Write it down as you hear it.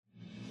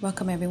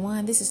Welcome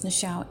everyone. This is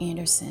Nichelle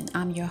Anderson.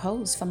 I'm your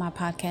host for my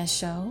podcast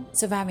show,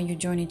 Surviving Your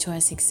Journey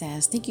Towards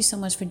Success. Thank you so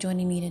much for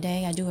joining me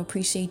today. I do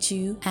appreciate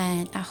you,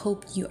 and I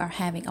hope you are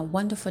having a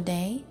wonderful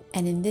day.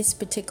 And in this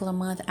particular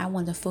month, I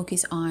want to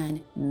focus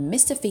on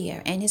Mr.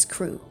 Fear and his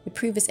crew. The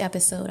previous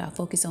episode, I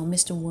focused on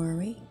Mr.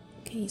 Worry.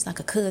 Okay, he's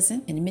like a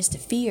cousin in the Mr.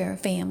 Fear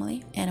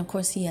family. And of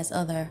course, he has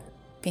other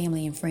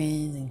family and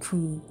friends and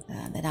crew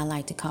that I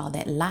like to call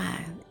that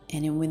lie.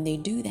 And then when they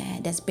do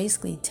that, that's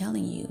basically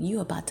telling you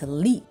you're about to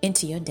leap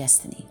into your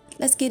destiny.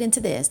 Let's get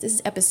into this. This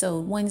is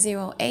episode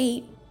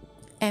 108.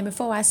 And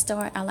before I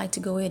start, I like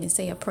to go ahead and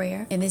say a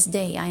prayer. In this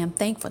day, I am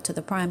thankful to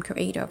the prime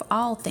creator of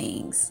all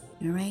things.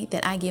 All right,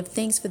 that I give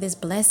thanks for this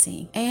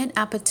blessing and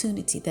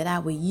opportunity that I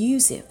will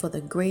use it for the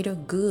greater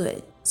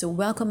good. So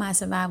welcome my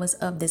survivors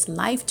of this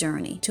life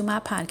journey to my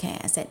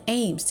podcast that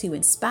aims to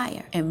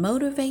inspire and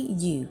motivate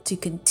you to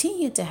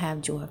continue to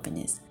have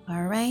joyfulness.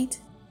 All right,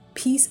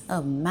 peace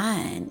of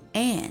mind,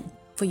 and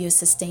for your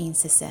sustained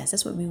success.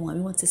 That's what we want.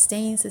 We want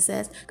sustained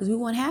success because we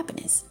want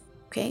happiness.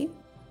 Okay,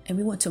 and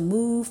we want to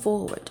move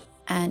forward.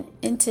 And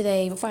in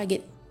today, before I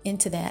get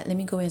into that, let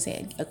me go ahead and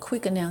say a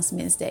quick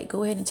announcement that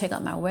go ahead and check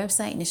out my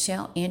website,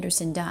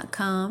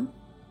 NichelleAnderson.com,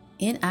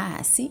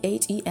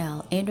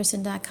 NICHEL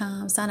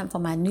Anderson.com. Sign up for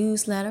my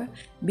newsletter,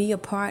 be a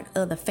part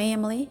of the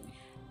family.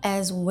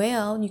 As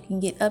well, you can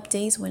get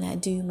updates when I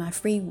do my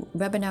free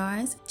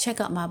webinars. Check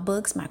out my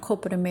books, my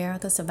Corporate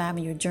America,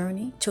 Surviving Your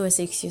Journey Towards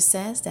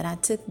Success, that I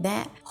took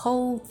that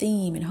whole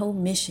theme and whole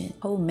mission,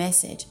 whole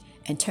message,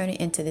 and turn it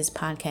into this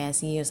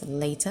podcast years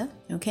later.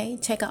 Okay,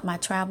 check out my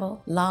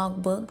travel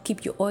logbook.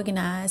 Keep you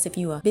organized. If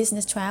you're a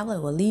business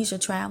traveler or a leisure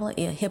traveler,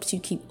 it helps you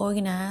keep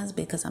organized,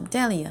 because I'm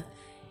telling you,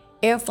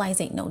 air flights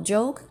ain't no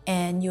joke,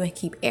 and you'll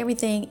keep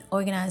everything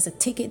organized. The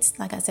tickets,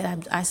 like I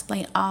said, I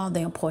explain all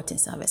the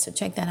importance of it. So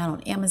check that out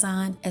on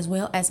Amazon, as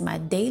well as my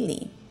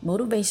daily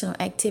motivational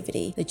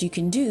activity that you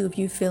can do if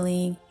you're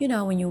feeling,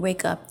 when you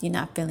wake up, you're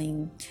not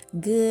feeling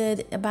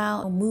good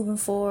about moving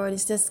forward.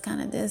 It's just kind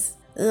of this,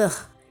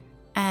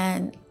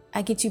 and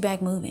I get you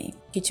back moving,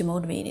 get you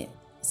motivated.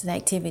 It's an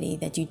activity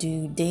that you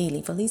do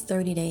daily for at least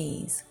 30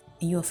 days,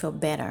 and you'll feel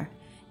better,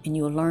 and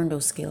you'll learn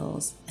those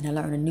skills, and you'll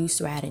learn a new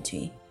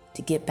strategy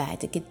to get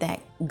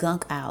that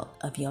gunk out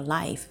of your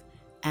life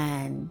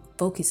and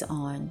focus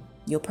on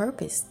your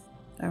purpose.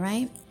 All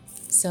right.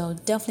 So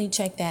definitely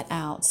check that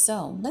out.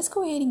 So let's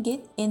go ahead and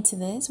get into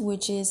this,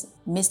 which is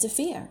Mr.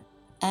 Fear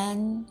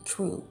and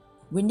crew.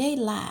 Renee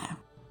Lai.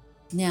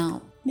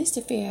 Now,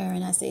 Mr. Fear,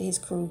 and I say his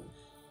crew,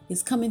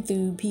 is coming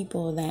through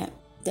people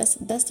that's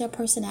their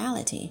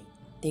personality.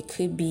 They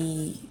could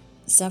be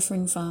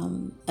suffering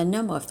from a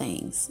number of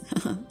things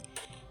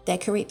that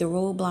create the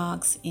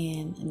roadblocks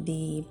and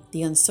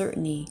the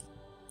uncertainty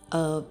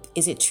of,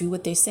 is it true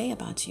what they say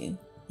about you?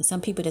 And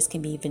some people, this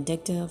can be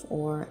vindictive,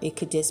 or it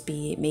could just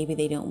be maybe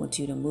they don't want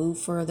you to move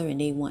further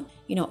and they want,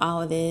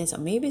 all of this, or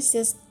maybe it's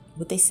just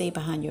what they say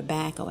behind your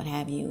back or what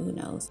have you, who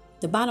knows.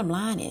 The bottom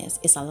line is,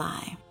 it's a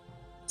lie.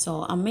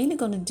 So I'm mainly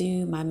going to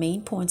do my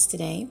main points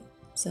today.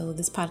 So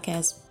this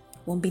podcast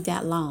won't be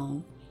that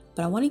long,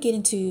 but I want to get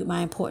into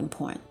my important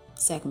point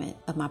segment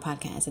of my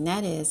podcast. And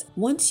that is,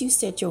 once you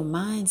set your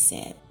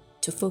mindset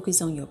to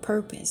focus on your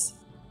purpose,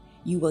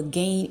 you will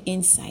gain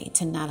insight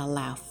to not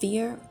allow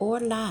fear or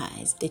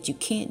lies that you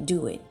can't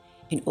do it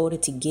in order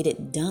to get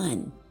it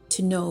done.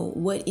 To know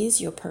what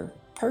is your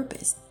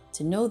purpose,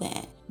 to know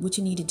that what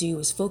you need to do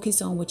is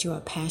focus on what you are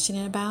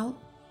passionate about.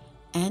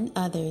 And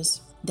others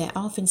that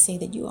often say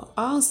that you are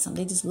awesome,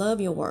 they just love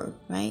your work,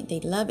 right? They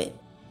love it.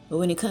 But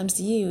when it comes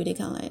to you, they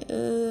kind of like,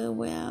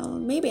 well,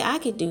 maybe I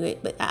could do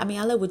it. But I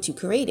love what you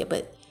created,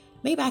 but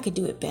maybe I could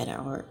do it better,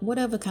 or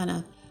whatever, kind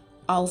of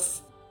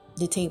off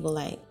the table.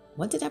 Like,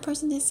 what did that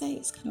person just say?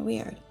 It's kind of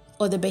weird.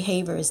 Or the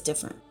behavior is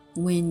different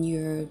when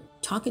you're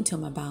talking to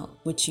them about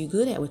what you're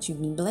good at, what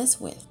you've been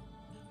blessed with.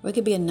 Or it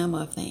could be a number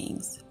of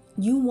things.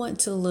 You want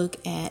to look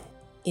at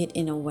it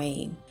in a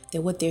way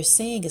that what they're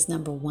saying is,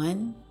 number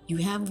one, you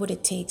have what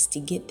it takes to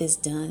get this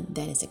done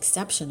that is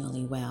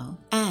exceptionally well,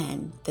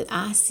 and that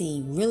I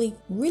see really,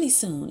 really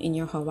soon in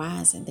your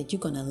horizon that you're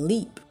going to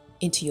leap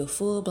into your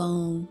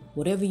full-blown,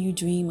 whatever you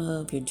dream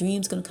of, your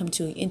dream's going to come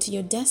true, into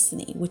your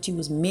destiny, what you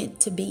was meant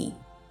to be.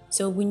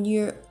 So when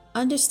you're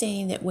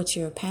understanding that what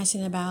you're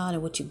passionate about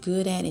and what you're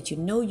good at, and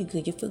you're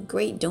good, you feel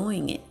great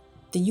doing it,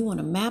 then you want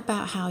to map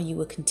out how you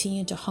will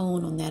continue to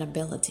hone on that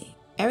ability.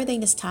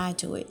 Everything is tied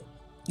to it.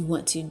 You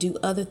want to do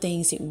other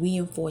things that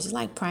reinforce. It's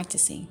like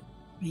practicing,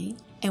 right?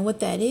 And what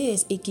that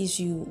is, it gives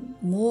you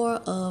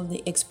more of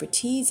the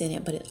expertise in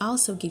it, but it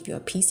also gives you a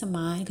peace of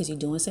mind because you're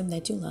doing something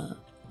that you love.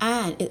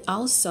 And it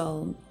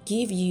also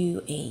gives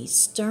you a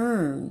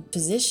stern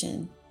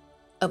position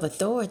of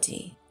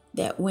authority,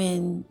 that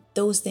when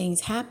those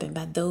things happen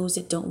by those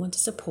that don't want to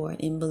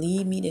support, and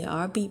believe me, there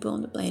are people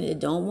on the planet that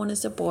don't want to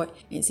support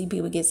and see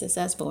people get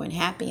successful and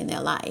happy in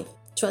their life.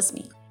 Trust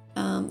me,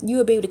 you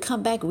will be able to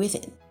come back with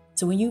it.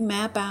 So when you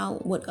map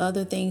out what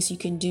other things you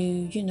can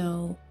do,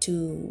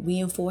 to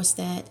reinforce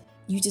that,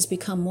 you just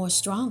become more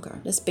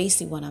stronger. That's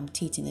basically what I'm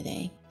teaching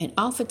today. And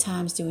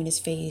oftentimes during this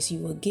phase, you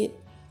will get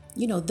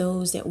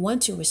those that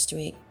want to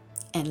restrict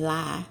and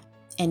lie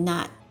and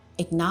not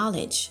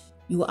acknowledge,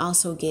 you will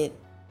also get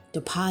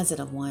the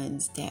positive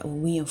ones that will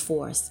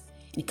reinforce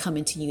and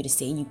coming to you to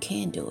say you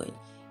can do it.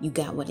 You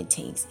got what it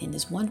takes. And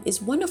it's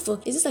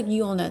wonderful. It's just like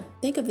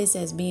think of this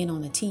as being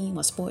on a team,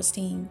 a sports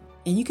team.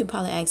 And you can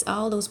probably ask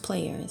all those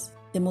players.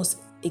 The most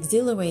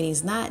exhilarating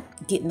is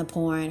not getting the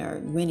point or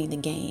winning the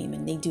game,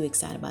 and they do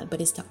excited about it,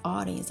 but it's the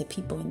audience, the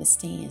people in the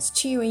stands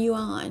cheering you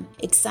on,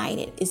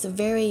 excited. It's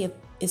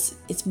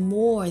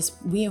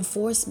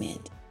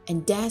reinforcement.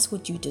 And that's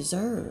what you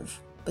deserve,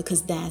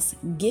 because that's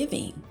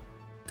giving.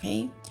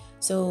 Okay?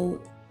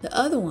 So the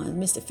other one,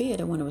 Mr. Fear,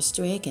 that want to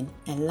restrict and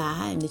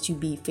lie and that you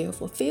be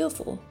fearful.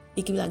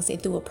 It could be like, say,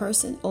 through a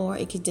person, or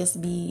it could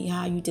just be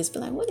how you just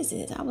feel like, what is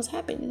this? I was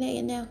happy today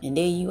and now. And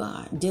there you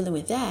are dealing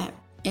with that.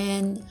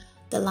 And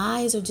the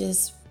lies are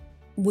just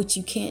what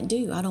you can't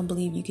do. I don't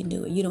believe you can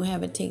do it. You don't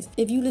have what it takes.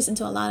 If you listen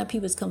to a lot of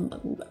people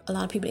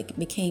that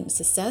became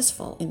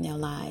successful in their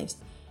lives,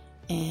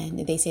 and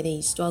they say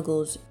they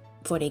struggled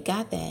before they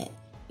got that,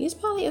 there's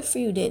probably a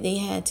few that they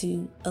had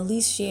to at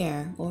least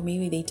share, or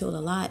maybe they told a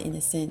lot in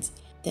the sense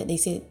that they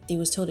said they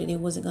was told that they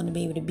wasn't going to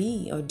be able to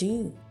be or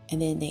do,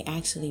 and then they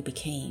actually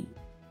became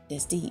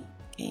this deep.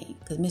 Okay,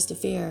 because Mr.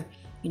 Fear,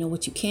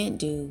 what you can't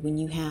do when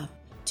you have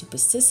to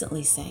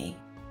persistently say,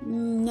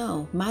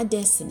 no, my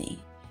destiny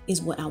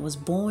is what I was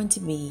born to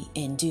be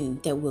and do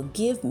that will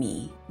give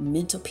me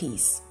mental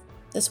peace.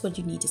 That's what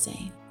you need to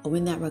say. Or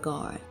in that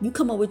regard, you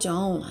come up with your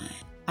own line.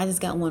 I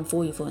just got one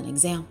for you for an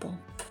example.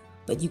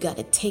 But you got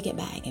to take it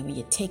back. And when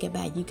you take it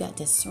back, you got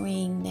to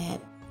swing that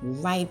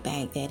right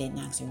back, that it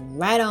knocks it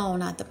right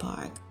on out the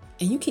park.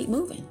 And you keep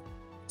moving.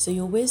 So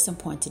your wisdom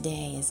point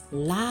today is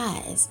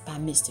lies by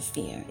Mr.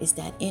 Fear. It's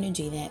that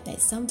energy that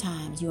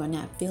sometimes you are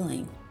not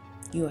feeling.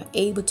 You are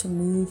able to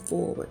move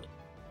forward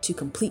to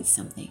complete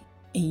something.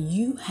 And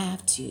you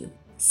have to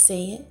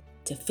say it,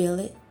 to feel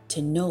it,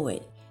 to know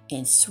it,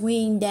 and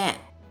swing that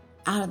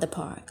out of the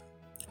park.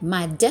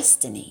 My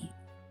destiny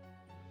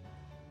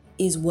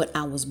is what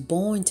I was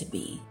born to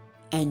be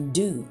and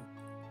do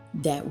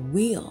that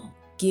will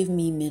give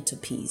me mental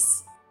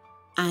peace.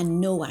 I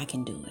know I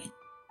can do it.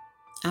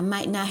 I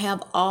might not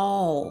have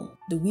all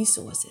the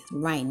resources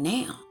right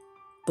now,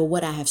 but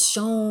what I have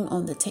shown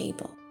on the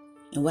table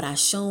and what I've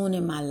shown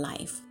in my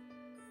life,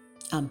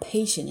 I'm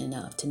patient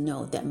enough to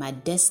know that my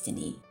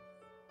destiny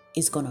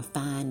is going to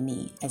find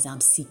me as I'm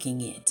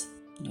seeking it.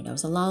 That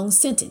was a long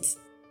sentence.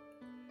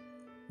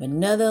 But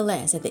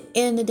nevertheless, at the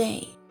end of the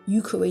day,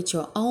 you create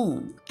your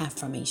own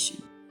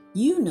affirmation.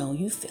 You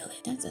feel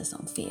it. That just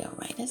don't feel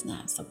right. That's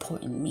not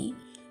supporting me.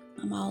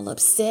 I'm all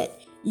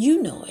upset.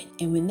 You know it.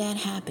 And when that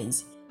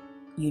happens,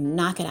 you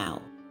knock it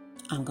out.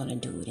 I'm going to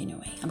do it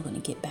anyway. I'm going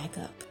to get back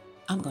up.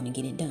 I'm going to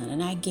get it done.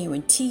 And I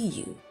guarantee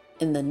you,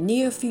 in the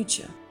near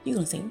future, you're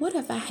going to say, what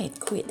if I had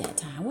quit that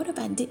time? What if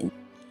I didn't?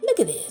 Look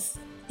at this.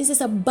 It's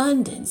this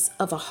abundance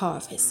of a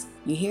harvest.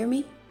 You hear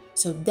me?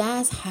 So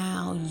that's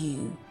how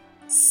you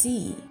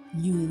see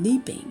you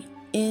leaping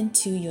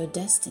into your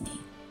destiny.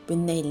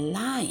 When they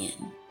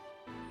lying,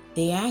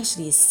 they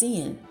actually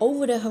seeing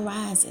over the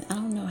horizon. I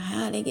don't know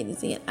how they get to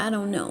see it. I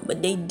don't know,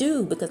 but they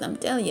do, because I'm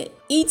telling you,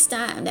 each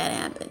time that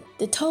happened,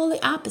 the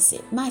totally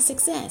opposite. My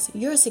success,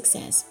 your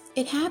success,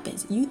 it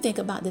happens. You think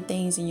about the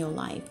things in your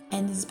life,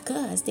 and it's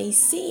because they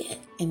see it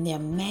and they're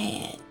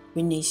mad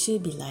when they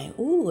should be like,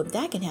 ooh, if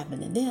that can happen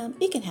to them,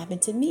 it can happen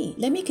to me.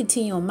 Let me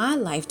continue on my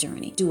life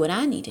journey, do what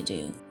I need to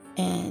do,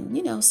 and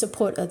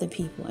support other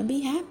people and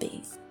be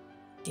happy.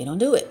 They don't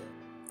do it.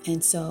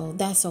 And so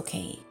that's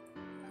okay.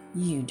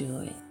 You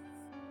do it.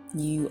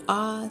 You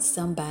are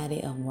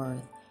somebody of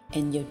worth,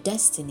 and your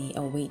destiny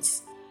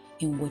awaits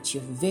in what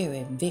you're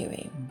very,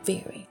 very,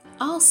 very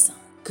awesome,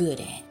 good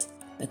at,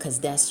 because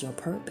that's your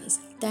purpose,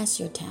 that's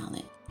your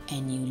talent,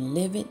 and you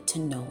live it to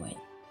know it.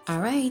 All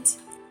right.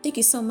 Thank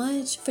you so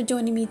much for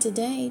joining me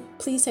today.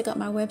 Please check out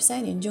my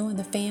website and join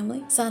the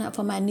family. Sign up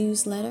for my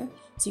newsletter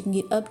so you can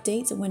get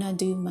updates of when I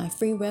do my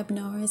free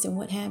webinars and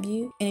what have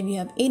you. And if you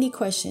have any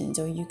questions,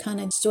 or you're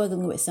kind of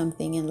struggling with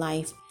something in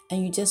life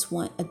and you just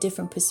want a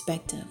different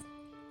perspective,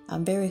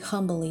 I'm very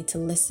humbly to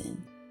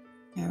listen.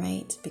 All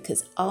right?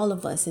 Because all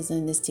of us is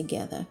in this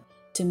together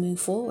to move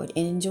forward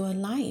and enjoy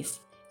life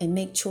and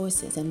make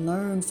choices and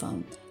learn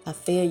from our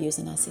failures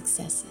and our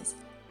successes.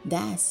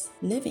 That's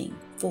living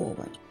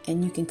forward.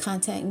 And you can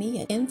contact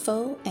me at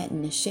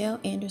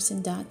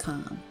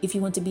info@NichelleAnderson.com. If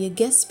you want to be a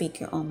guest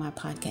speaker on my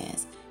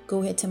podcast,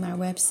 go ahead to my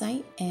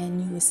website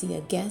and you will see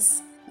a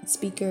guest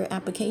speaker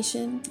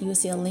application. You will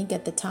see a link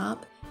at the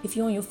top. If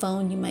you're on your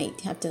phone, you might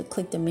have to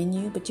click the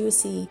menu, but you will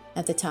see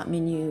at the top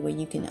menu where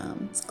you can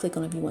click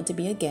on if you want to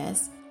be a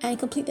guest and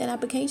complete that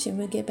application.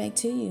 We'll get back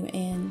to you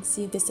and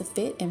see if it's a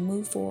fit and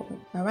move forward.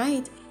 All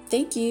right.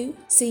 Thank you.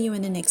 See you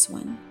in the next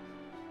one.